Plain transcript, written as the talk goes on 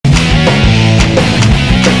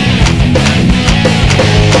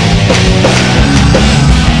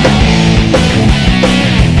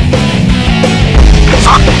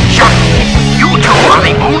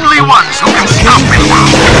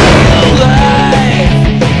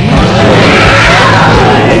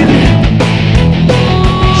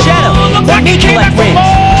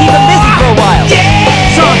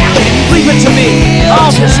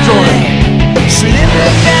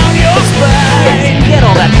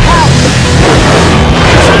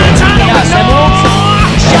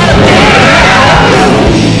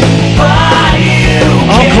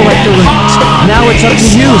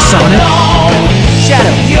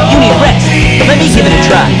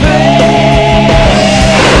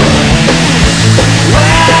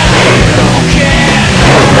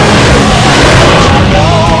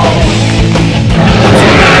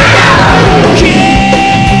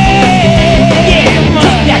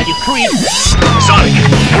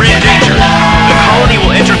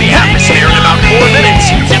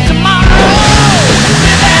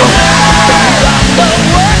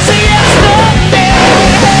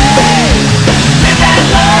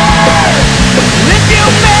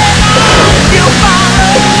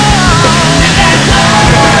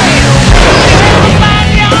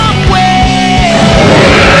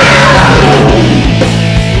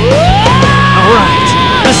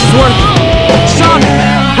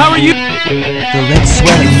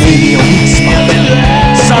swelling may be a weak spot.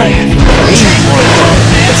 Sonic, aim for it.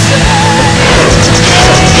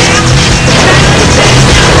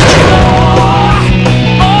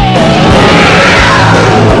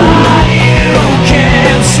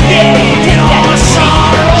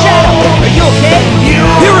 Are you okay?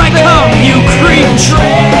 Here I come, you creep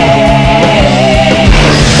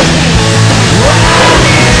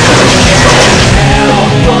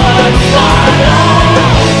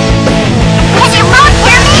Can you both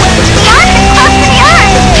hear me? The arm is close to the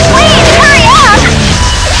earth. Please, hurry up!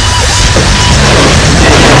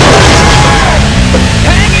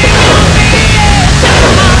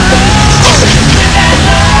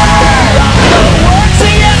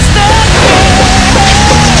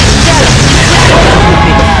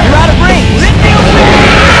 You're out of range!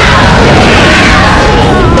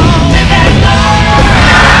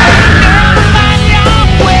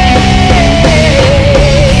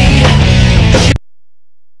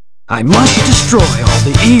 I must destroy all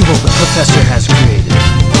the evil the Professor has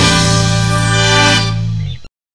created.